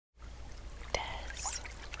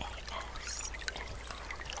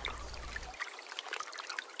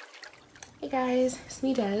guys, it's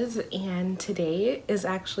me Des, and today is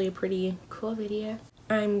actually a pretty cool video.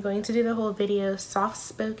 I'm going to do the whole video soft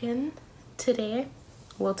spoken today.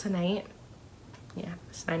 Well, tonight. Yeah,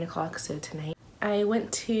 it's 9 o'clock, so tonight. I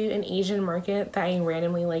went to an Asian market that I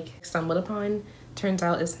randomly stumbled upon. Turns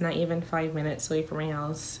out it's not even 5 minutes away from my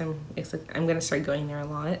house, so I'm gonna start going there a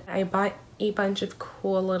lot. I bought a bunch of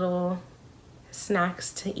cool little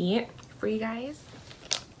snacks to eat for you guys.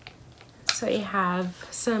 So I have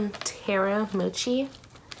some taro mochi.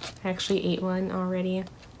 I actually ate one already.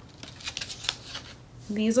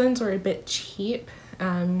 These ones were a bit cheap.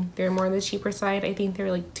 They're more on the cheaper side. I think they're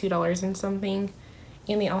like $2 and something.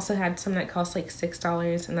 And they also had some that cost like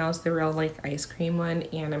 $6, and that was the real ice cream one,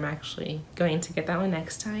 and I'm actually going to get that one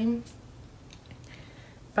next time.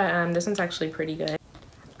 But this one's actually pretty good.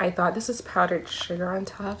 I thought this was powdered sugar on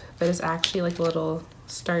top, but it's actually like a little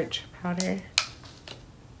starch powder.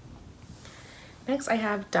 Next I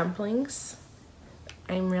have dumplings.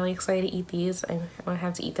 I'm really excited to eat these. I'm gonna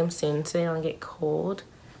have to eat them soon so they don't get cold.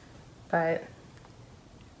 But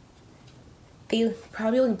they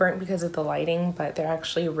probably look burnt because of the lighting, but they're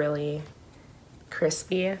actually really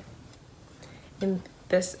crispy. And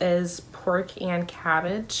this is pork and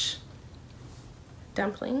cabbage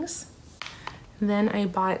dumplings. Then I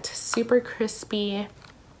bought super crispy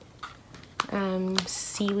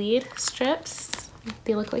seaweed strips.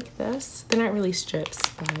 They look like this. They're not really strips,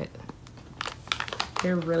 but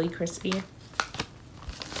they're really crispy.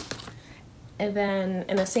 And then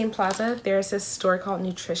in the same plaza, there's this store called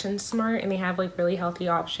Nutrition Smart, and they have really healthy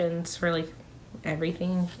options for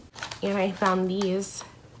everything. And I found these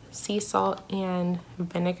sea salt and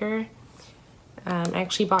vinegar. I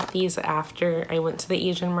actually bought these after I went to the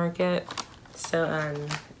Asian market. So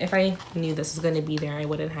if I knew this was going to be there, I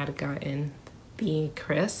wouldn't have gotten the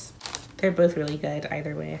crisp. They're both really good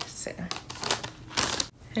either way, so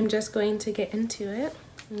I'm just going to get into it.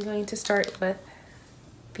 I'm going to start with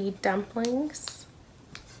the dumplings.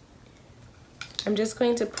 I'm just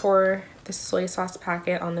going to pour the soy sauce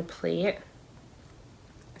packet on the plate.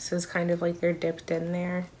 This is kind of like they're dipped in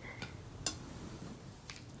there.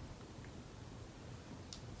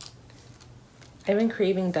 I've been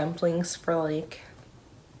craving dumplings for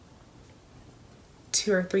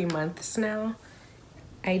 2 or 3 months now.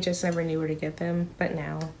 I just never knew where to get them, but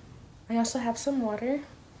now. I also have some water.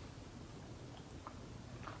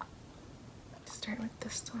 Start with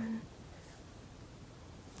this one.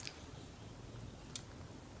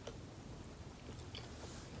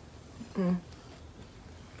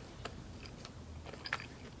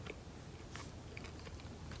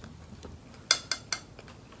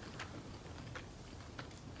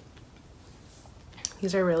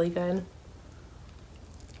 These are really good.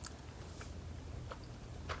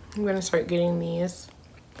 I'm gonna start getting these.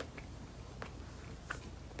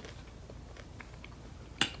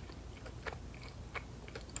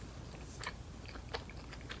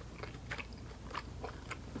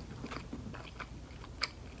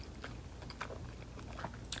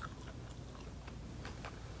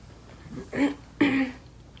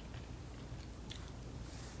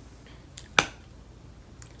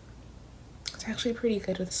 It's actually pretty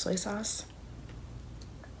good with soy sauce.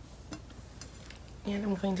 And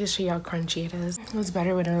I'm going to show you how crunchy it is. It was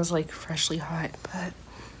better when it was freshly hot, but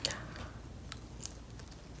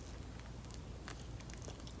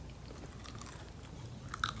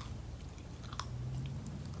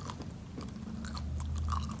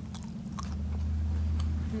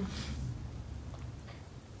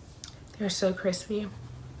they're so crispy.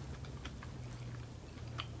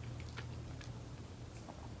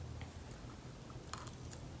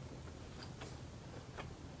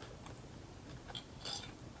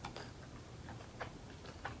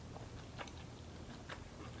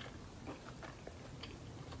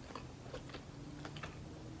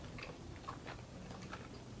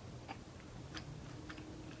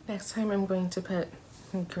 Next time I'm going to put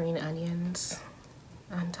green onions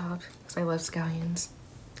on top because I love scallions.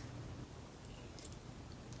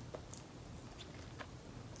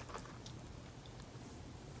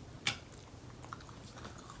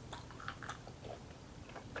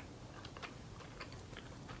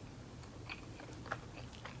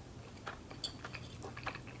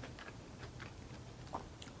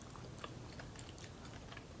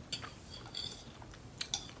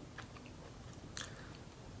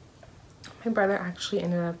 My brother actually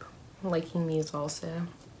ended up liking these also,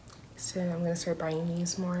 so I'm gonna start buying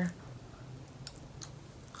these more.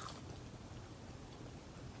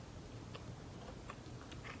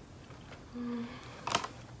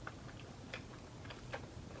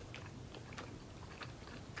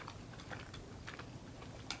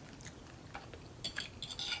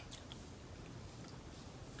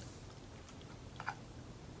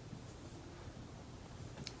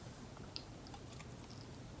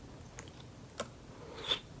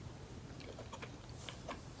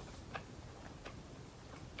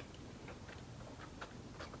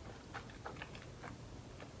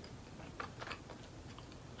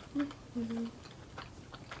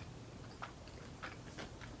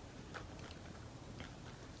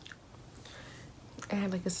 I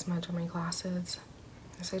had like a smudge on my glasses,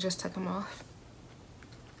 so I just took them off.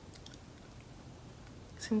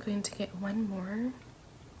 So I'm going to get one more.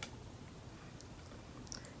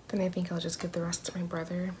 Then I think I'll just give the rest to my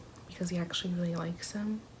brother because he actually really likes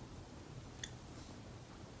them.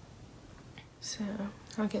 So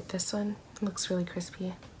I'll get this one. It looks really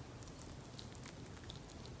crispy.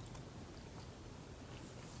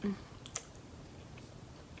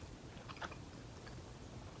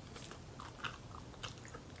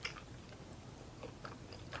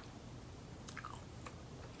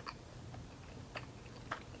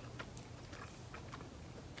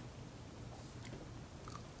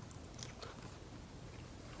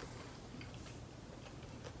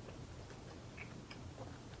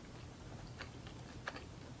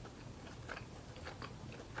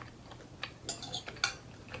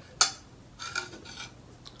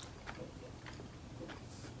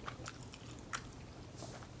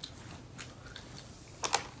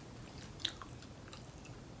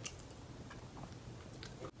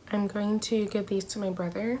 I'm going to give these to my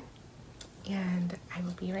brother and I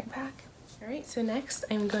will be right back. All right, so next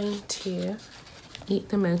I'm going to eat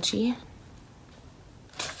the mochi.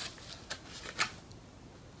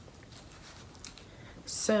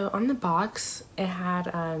 So on the box, it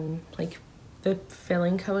had like the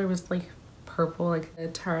filling color was like purple, like the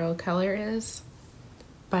taro color is.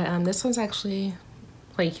 But this one's actually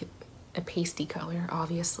like a pasty color,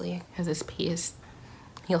 obviously, because it's paste.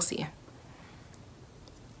 You'll see.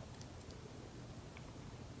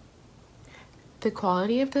 The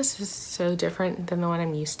quality of this is so different than the one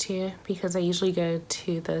I'm used to because I usually go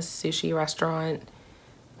to the sushi restaurant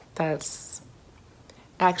that's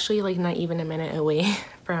actually like not even a minute away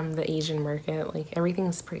from the Asian market. Like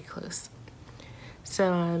everything's pretty close.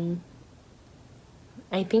 So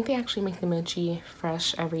I think they actually make the mochi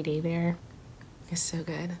fresh every day there. It's so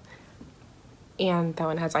good. And that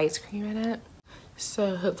one has ice cream in it.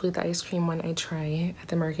 So hopefully the ice cream one I try at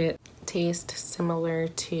the market tastes similar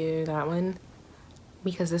to that one,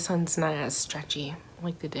 because this one's not as stretchy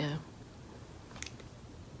like the dough.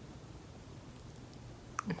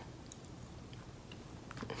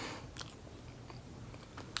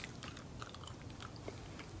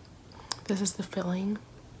 This is the filling.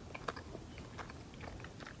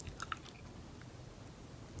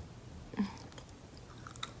 The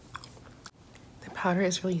powder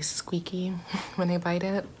is really squeaky when I bite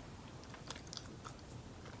it.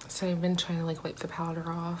 So I've been trying to like wipe the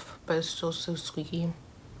powder off, but it's still so squeaky.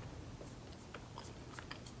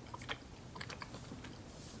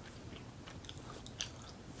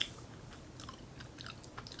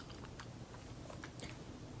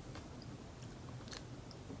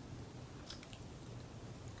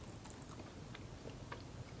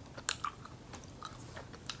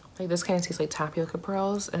 Like this kind of tastes like tapioca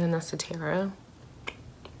pearls, and then that's the taro.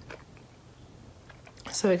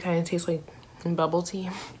 So it kind of tastes like bubble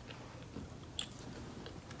tea.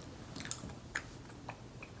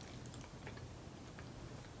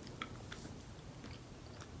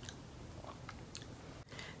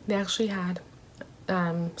 They actually had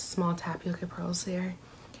small tapioca pearls there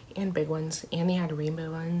and big ones, and they had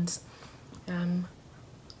rainbow ones.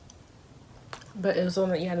 But it was one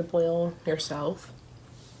that you had to boil yourself.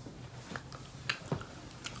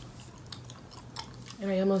 And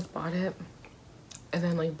I almost bought it and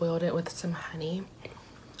then like boiled it with some honey,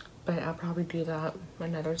 but I'll probably do that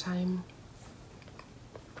another time.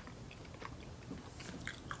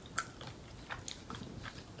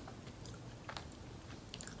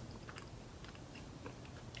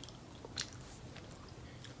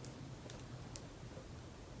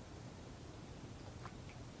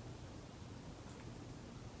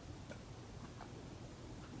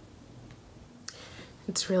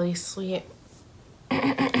 It's really sweet.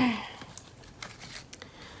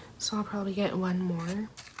 So I'll probably get one more.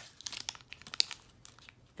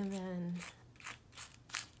 And then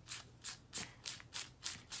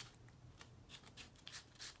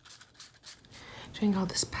drink all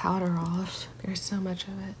this powder off. There's so much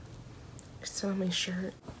of it. There's still on my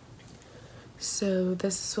shirt. So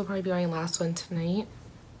this will probably be my last one tonight.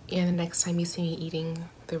 And the next time you see me eating,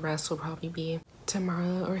 the rest will probably be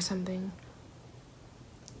tomorrow or something.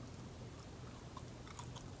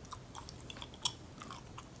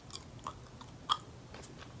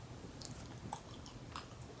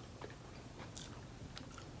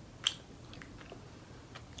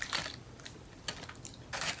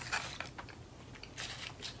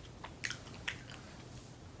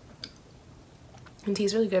 And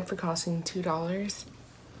tea's really good for costing $2.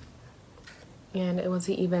 And it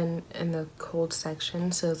wasn't even in the cold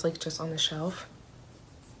section, so it's like just on the shelf.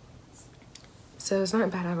 So it's not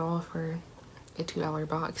bad at all for a $2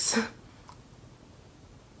 box.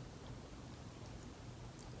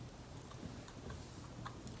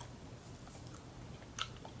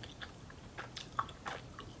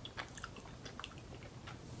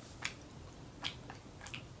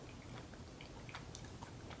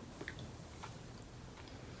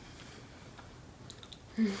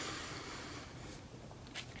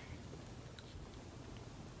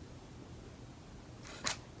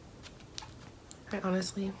 I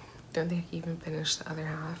honestly don't think I can even finish the other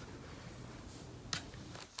half.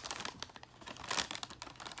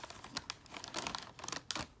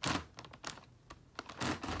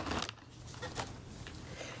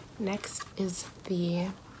 Next is the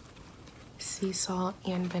sea salt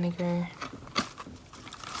and vinegar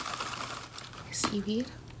seaweed.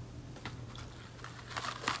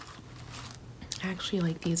 I actually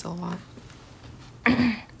like these a lot.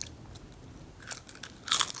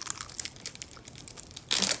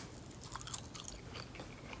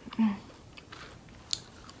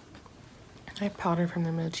 I have powder from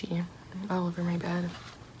the mochi all over my bed.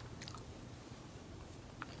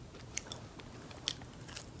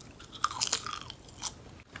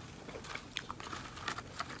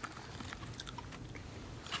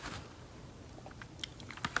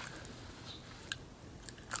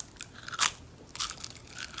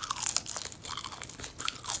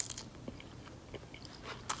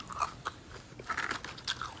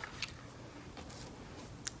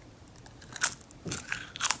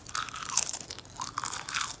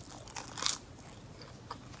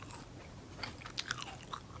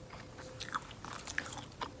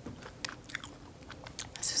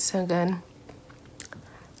 This is so good.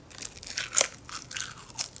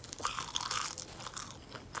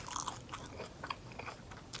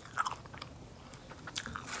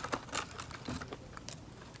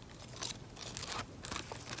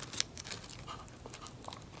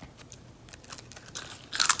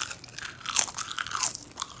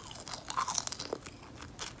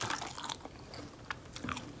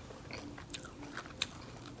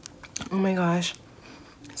 Oh my gosh.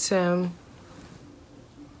 So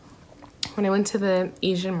when I went to the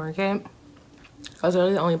Asian market, I was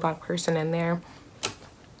really the only Black person in there. And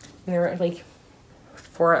there were like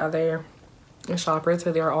 4 other shoppers,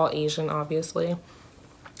 but they were all Asian, obviously.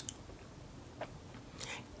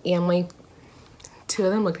 And like 2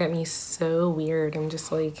 of them looked at me so weird. I'm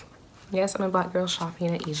just like, yes, I'm a Black girl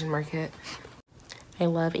shopping at Asian market. I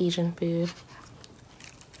love Asian food.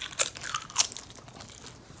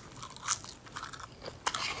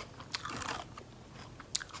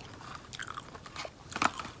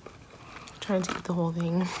 Trying to eat the whole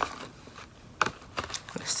thing.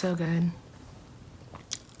 It's so good.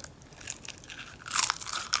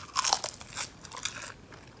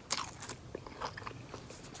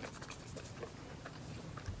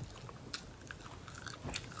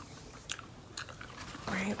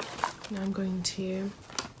 Alright, now I'm going to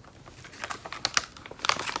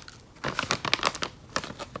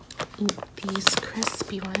eat these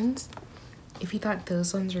crispy ones. If you thought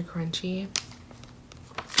those ones were crunchy,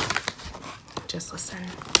 just listen.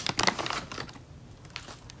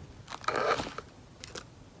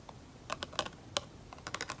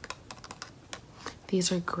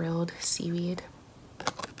 These are grilled seaweed.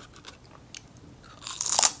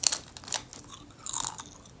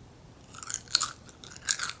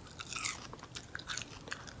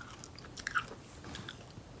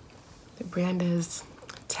 The brand is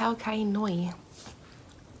Tao Kai Noi.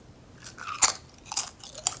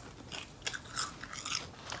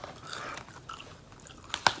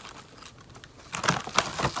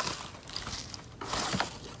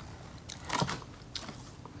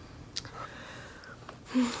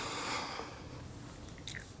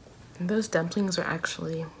 Those dumplings are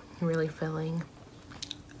actually really filling.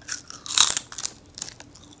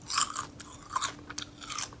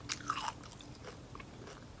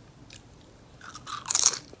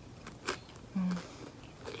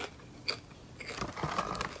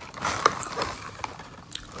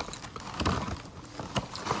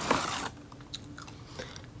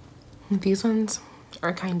 These ones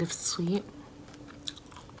are kind of sweet.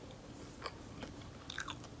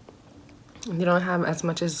 They don't have as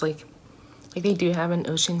much as like they do have an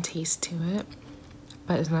ocean taste to it,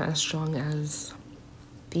 but it's not as strong as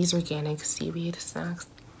these organic seaweed snacks.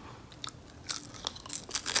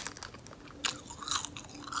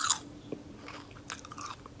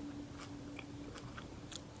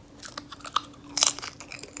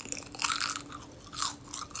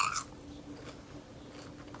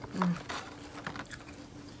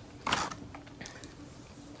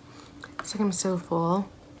 It's like I'm so full,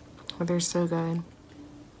 but they're so good.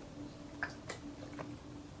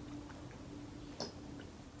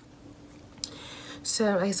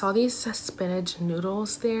 So I saw these spinach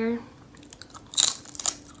noodles there.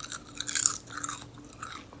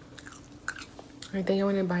 I think I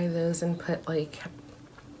want to buy those and put like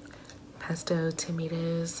pesto,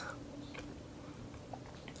 tomatoes,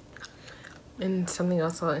 and something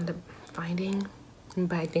else I'll end up finding.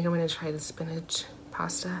 But I think I'm going to try the spinach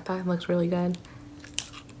pasta. I thought it looked really good.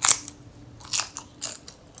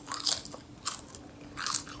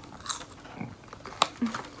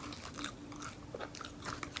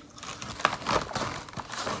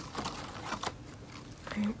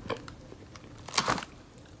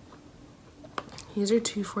 These are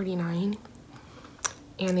 $2.49,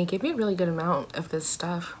 and they give me a really good amount of this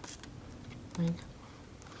stuff. Like,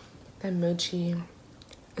 that mochi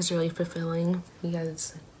is really fulfilling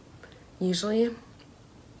because usually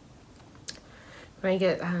when I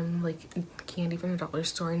get like candy from the dollar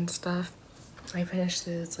store and stuff, I finish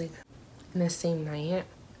those like in the same night,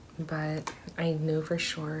 but I know for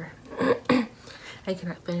sure I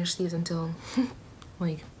cannot finish these until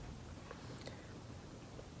like,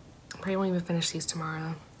 I won't even finish these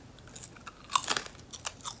tomorrow.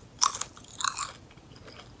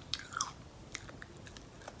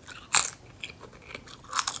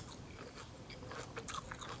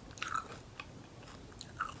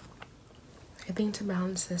 I think to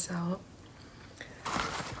balance this out,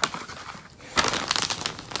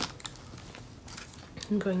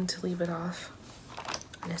 I'm going to leave it off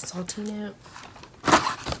on a salty note.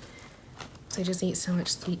 So I just ate so much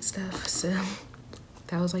sweet stuff, so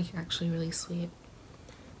that was like actually really sweet.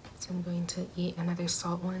 So I'm going to eat another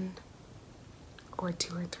salt one, or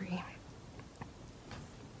 2 or 3.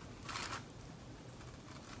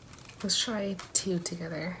 Let's try 2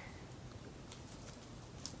 together.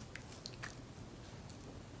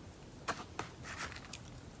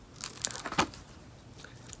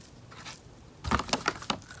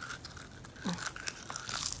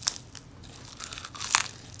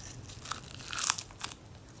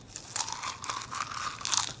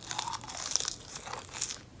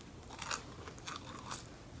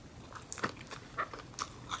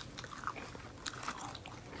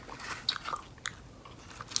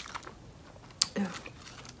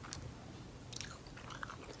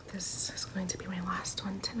 This is going to be my last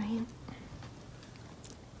one tonight.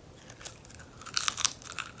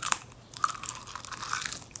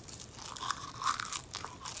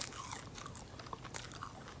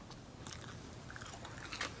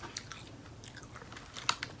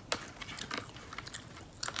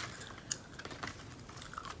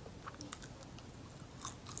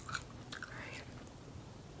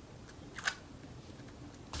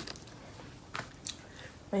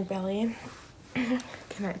 My belly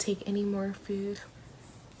cannot take any more food.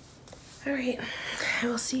 All right, I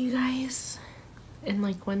will see you guys in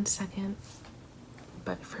like 1 second,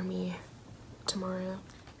 but for me, tomorrow.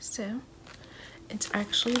 So it's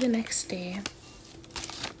actually the next day,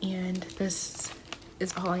 and this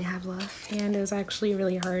is all I have left. And it was actually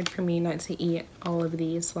really hard for me not to eat all of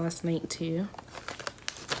these last night too.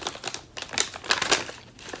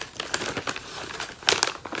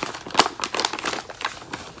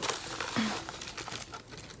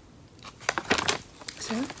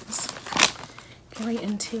 So let's get right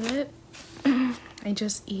into it. I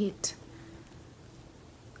just eat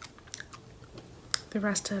the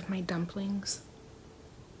rest of my dumplings.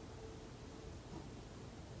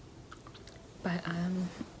 But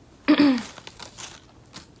I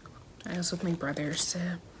was with my brother, so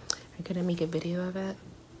I couldn't make a video of it.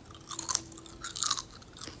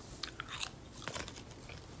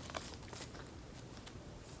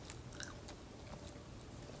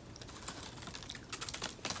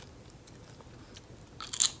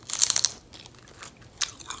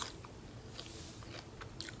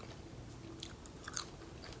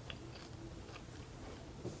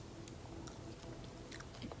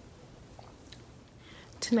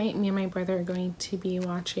 Tonight, me and my brother are going to be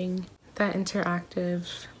watching that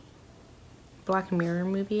interactive Black Mirror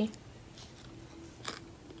movie.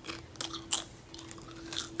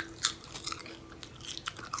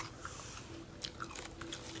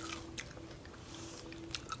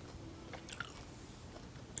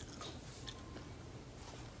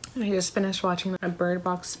 I just finished watching a Bird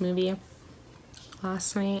Box movie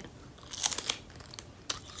last night.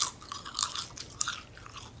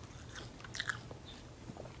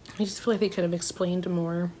 I just feel like they could have explained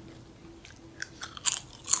more.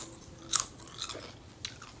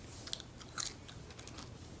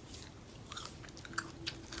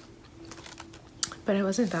 But it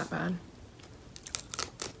wasn't that bad.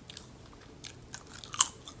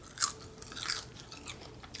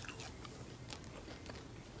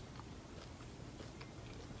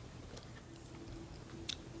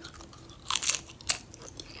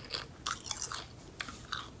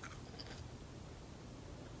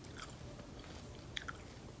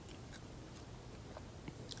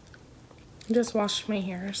 I just washed my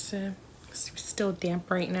hair, so it's still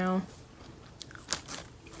damp right now.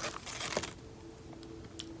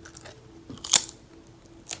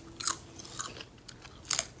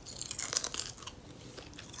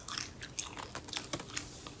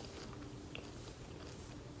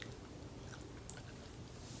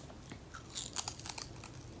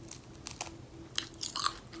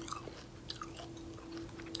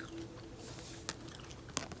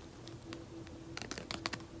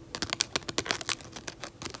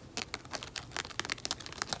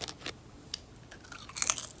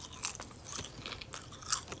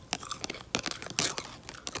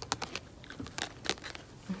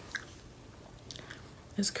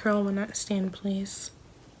 This curl will not stay in place.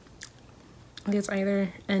 It's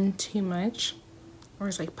either in too much or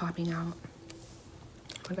it's like popping out.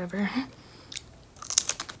 Whatever.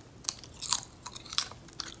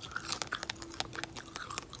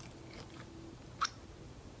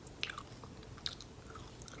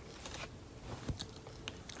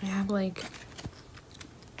 I have like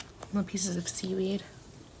little pieces of seaweed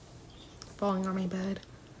falling on my bed.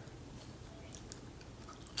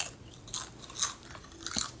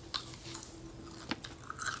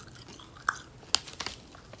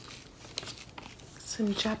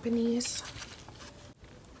 Some Japanese.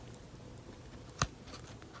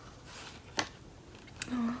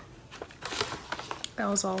 Oh, that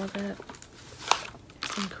was all of it.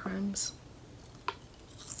 Some crumbs.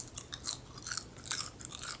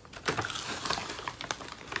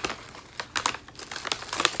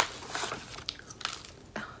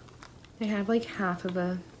 I have like half of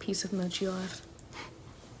a piece of mochi left,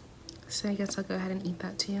 so I guess I'll go ahead and eat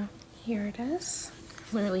that too. Here it is,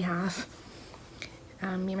 literally half.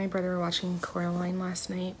 Me and my brother were watching Coraline last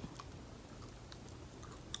night.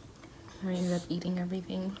 I ended up eating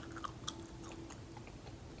everything.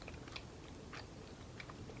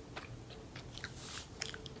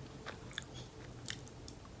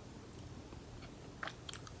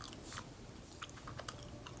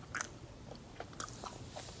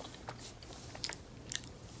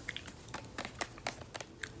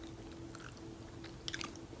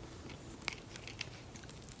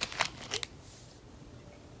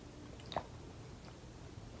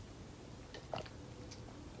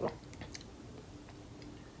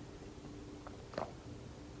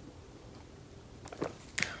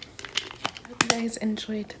 If you guys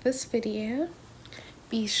enjoyed this video,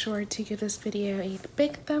 be sure to give this video a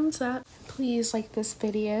big thumbs up. Please like this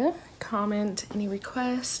video, comment any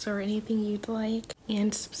requests or anything you'd like,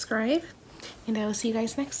 and subscribe. And I will see you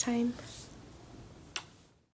guys next time.